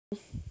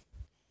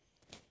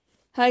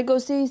Hi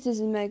ghosties, this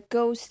is my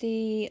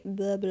ghosty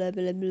blah blah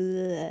blah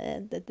blah,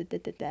 blah, blah, blah,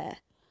 blah, blah.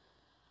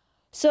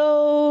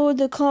 So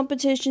the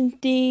competition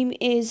theme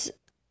is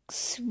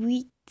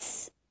sweet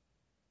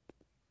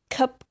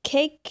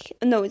cupcake.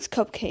 No, it's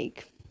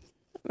cupcake.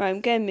 Right, I'm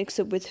getting mixed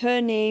up with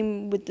her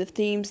name with the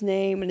theme's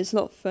name, and it's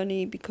not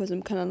funny because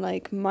I'm kind of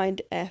like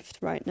mind effed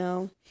right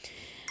now.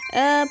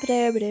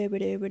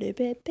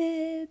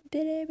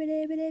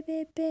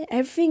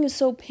 Everything is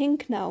so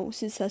pink now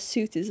since that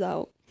suit is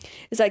out.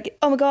 It's like,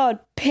 oh my god,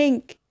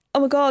 pink.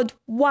 Oh my god,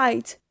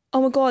 white.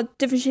 Oh my god,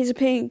 different shades of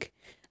pink.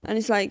 And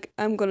it's like,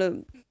 I'm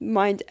gonna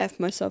mind F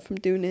myself from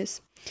doing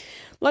this.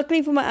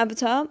 Luckily for my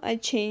avatar, I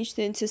changed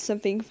it into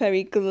something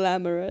very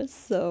glamorous.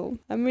 So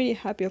I'm really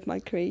happy with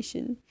my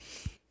creation.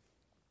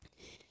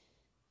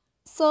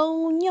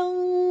 So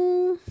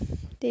young.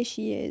 There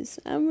she is.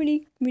 I'm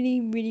really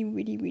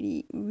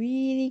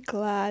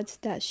glad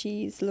that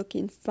she's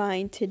looking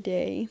fine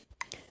today.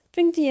 I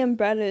think the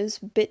umbrella is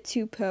a bit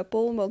too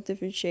purple, well,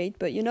 different shade,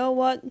 but you know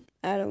what?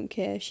 I don't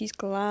care. She's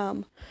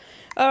glam.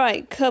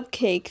 Alright,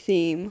 cupcake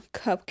theme.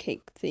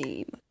 Cupcake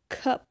theme.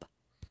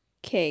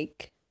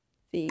 Cupcake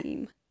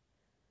theme.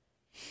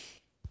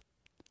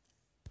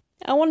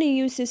 I want to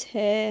use this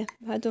hair.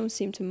 I don't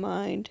seem to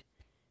mind.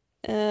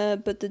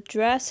 But the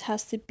dress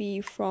has to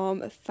be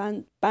from a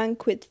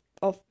Banquet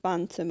of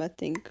Bantam, I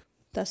think.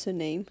 That's her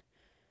name.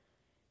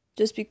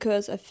 Just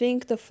because I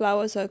think the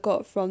flowers I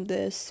got from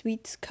the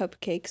sweet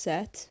cupcake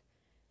set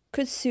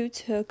could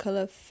suit her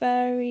color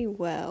very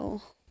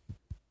well.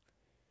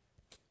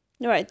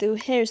 Alright, the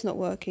hair's not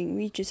working.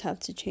 We just have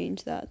to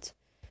change that.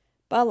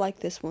 But I like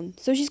this one.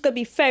 So she's gonna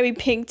be very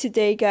pink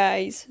today,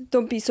 guys.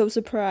 Don't be so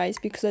surprised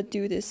because I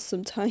do this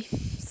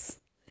sometimes.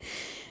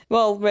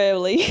 Well,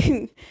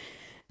 rarely.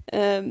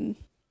 I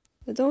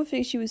don't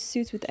think she would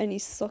suit with any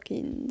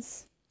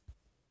stockings.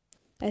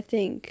 I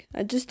think.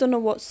 I just don't know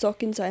what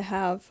stockings I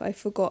have. I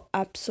forgot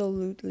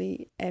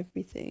absolutely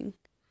everything.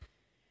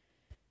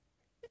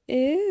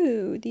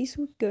 Ooh, these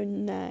would go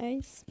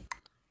nice.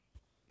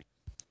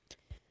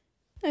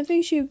 I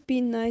think she would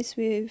be nice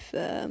with,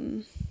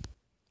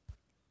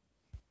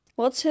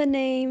 what's her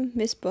name?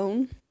 Miss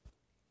Bone.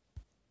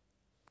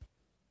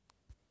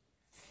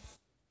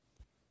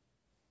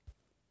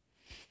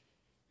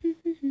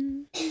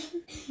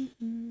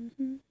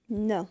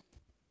 No.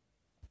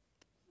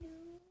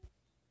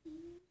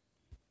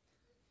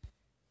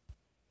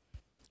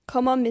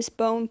 Come on, Miss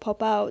Bone,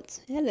 pop out.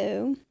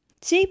 Hello.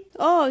 See?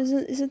 Oh,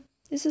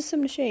 is a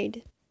similar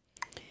shade.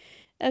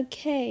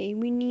 Okay,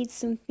 we need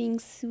something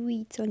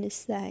sweet on the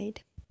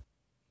side.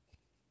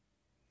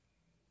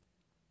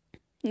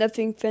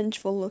 Nothing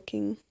vengeful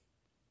looking.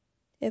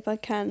 If I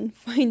can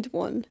find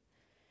one.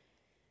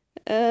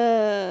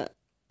 No,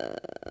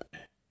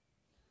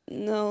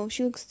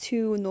 she looks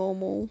too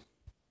normal.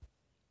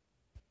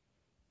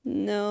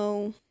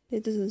 No,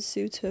 it doesn't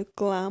suit her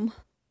glam.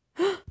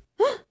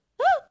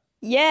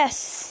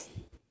 Yes!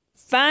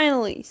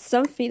 Finally,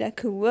 something that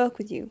could work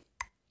with you.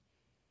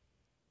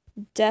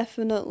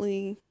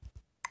 Definitely.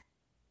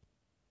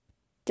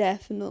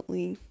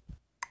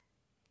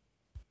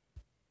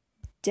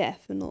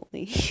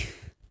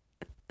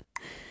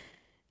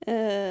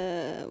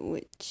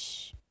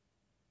 Which...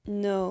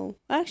 No.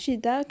 Actually,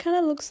 that kind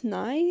of looks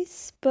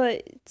nice,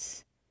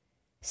 but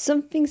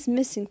something's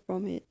missing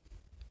from it.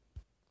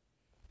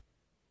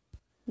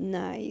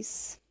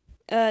 Nice.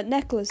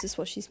 Necklace is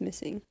what she's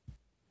missing.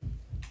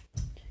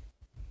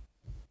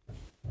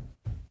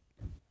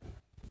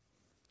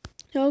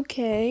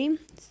 Okay,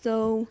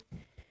 so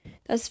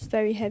that's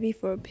very heavy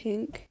for a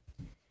pink.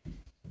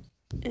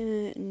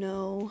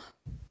 No.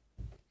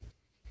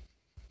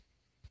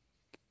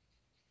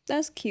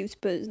 That's cute,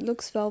 but it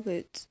looks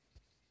velvet.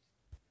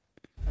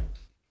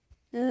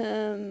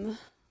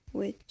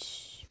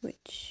 Which?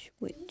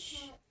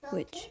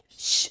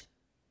 Shh!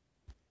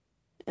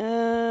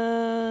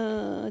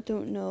 I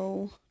don't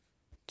know.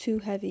 Too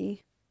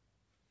heavy.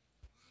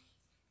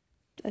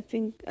 I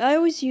think I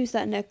always use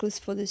that necklace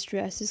for this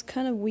dress. It's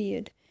kind of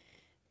weird,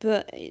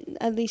 but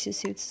at least it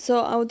suits.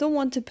 So I don't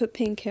want to put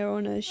pink hair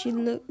on her.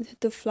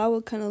 The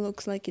flower kind of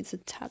looks like it's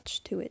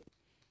attached to it.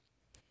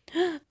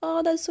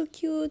 Oh, that's so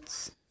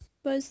cute,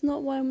 but it's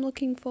not what I'm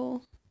looking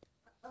for.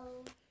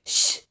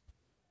 Shh.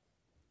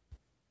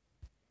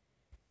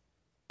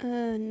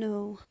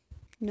 No.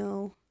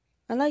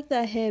 I like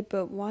that hair,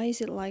 but why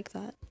is it like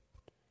that?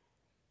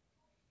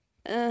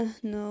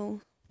 No.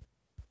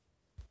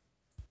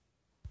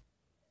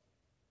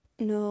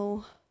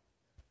 No.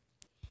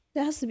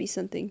 There has to be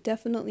something.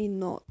 Definitely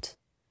not.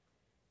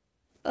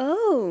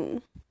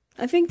 Oh.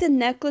 I think the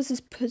necklace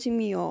is putting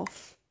me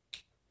off.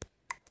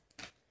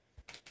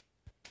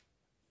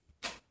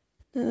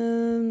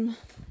 No.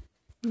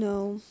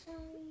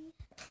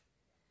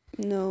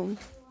 No.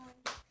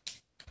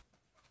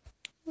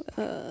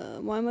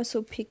 Why am I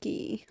so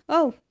picky?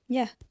 Oh,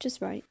 yeah,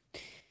 just right.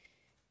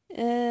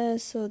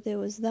 So there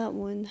was that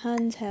one.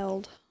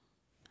 Handheld.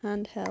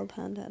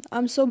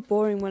 I'm so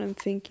boring when I'm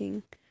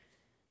thinking.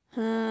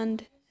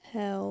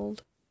 Handheld.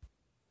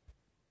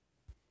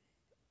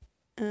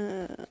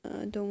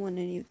 don't want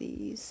any of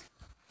these.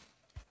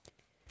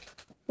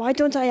 Why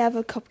don't I have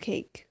a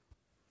cupcake?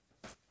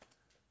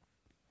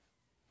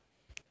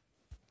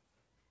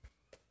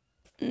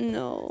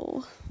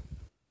 No.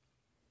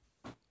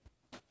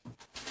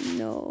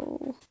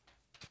 No.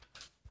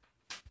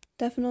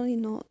 Definitely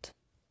not.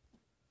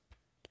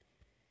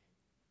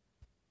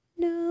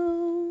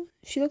 No.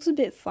 She looks a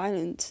bit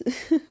violent.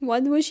 Why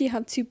would she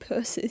have two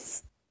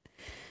purses?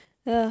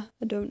 I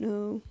don't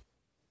know.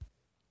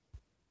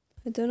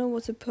 I don't know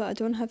what to put. I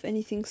don't have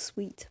anything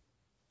sweet.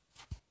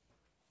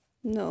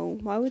 No.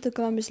 Why would the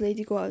glamorous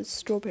lady go out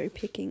strawberry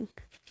picking?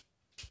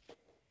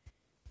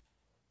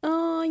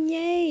 Oh,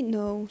 yay.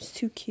 No, it's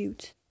too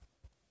cute.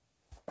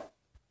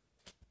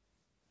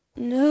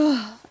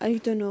 No, I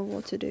don't know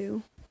what to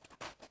do.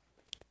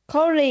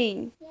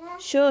 Colleen! Yeah?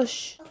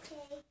 Shush!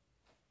 Okay.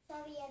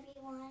 Sorry,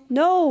 everyone.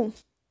 No!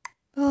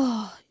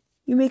 Oh,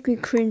 you make me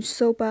cringe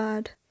so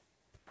bad.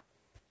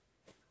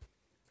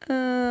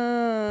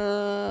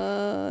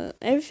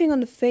 Everything on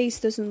the face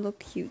doesn't look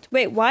cute.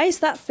 Wait, why is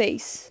that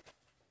face?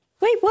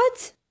 Wait,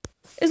 what?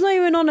 It's not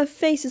even on her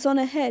face, it's on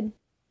her head.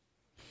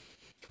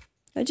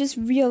 I just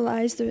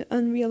realized the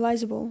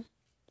unrealizable.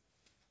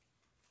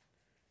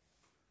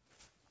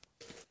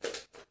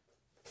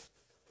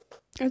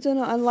 I don't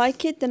know, I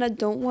like it, then I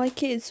don't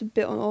like it. It's a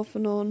bit on off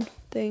and on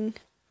thing.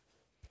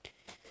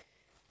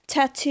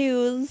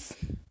 Tattoos.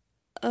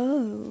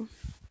 Oh.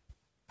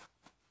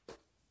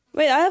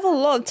 Wait, I have a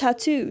lot of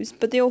tattoos,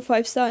 but they're all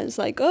 5 stars.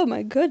 Like, oh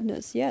my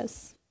goodness,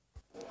 yes.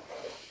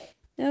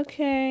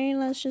 Okay,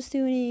 let's just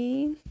do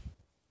it.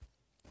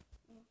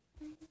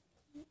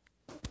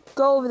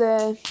 Go over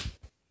there.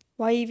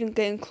 Why are you even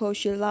getting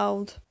close? You're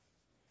loud.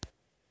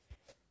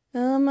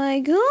 Oh my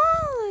god,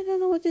 I don't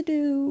know what to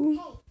do.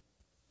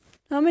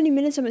 How many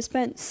minutes have I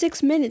spent?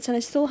 6 minutes and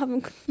I still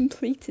haven't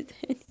completed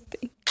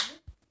anything.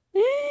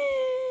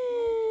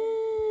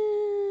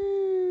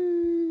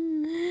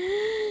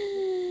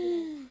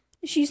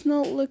 She's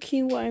not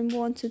looking what I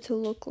wanted to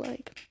look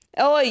like.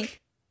 Oi!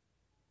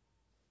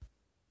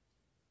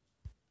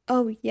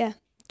 Oh, yeah.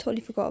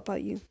 Totally forgot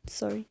about you.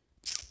 Sorry.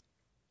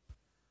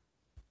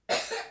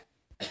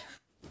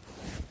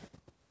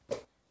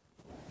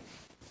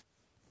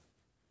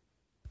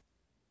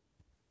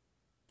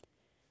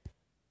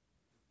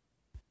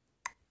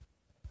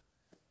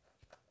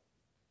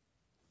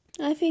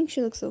 I think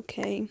she looks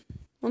okay.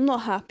 I'm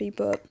not happy,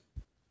 but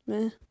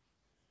meh.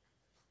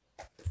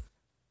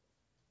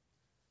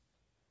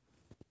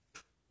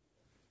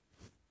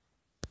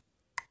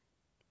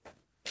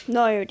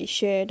 No, I already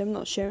shared. I'm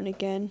not sharing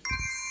again.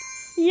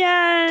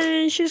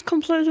 Yay! She's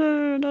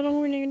completed. I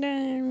don't really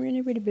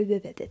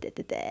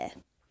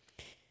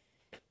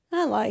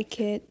I like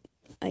it,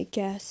 I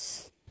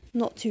guess.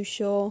 Not too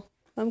sure.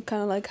 I'm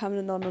kind of like having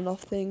an on and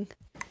off thing.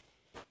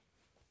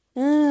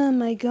 Oh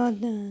my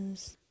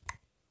goodness.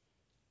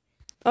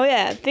 Oh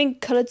yeah, I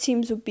think color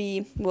teams would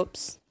be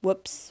whoops.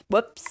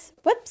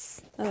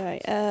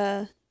 Alright,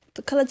 the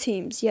color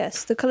teams,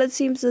 yes. The color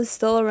teams are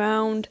still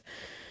around.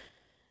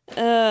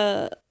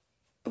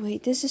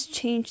 Wait, this has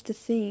changed the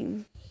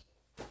theme.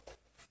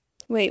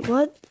 Wait,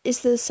 what?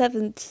 It's the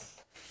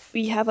 7th.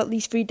 We have at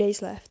least 3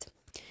 days left.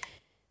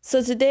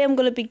 So today I'm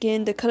gonna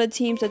begin the color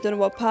teams. I don't know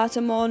what part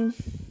I'm on.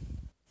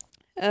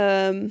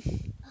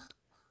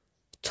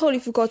 Totally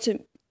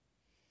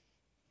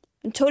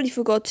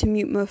forgot to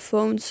mute my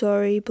phone,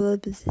 sorry, blah,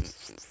 blah, blah.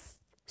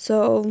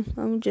 So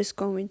I'm just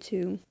going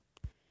to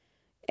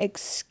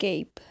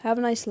escape. Have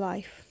a nice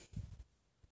life.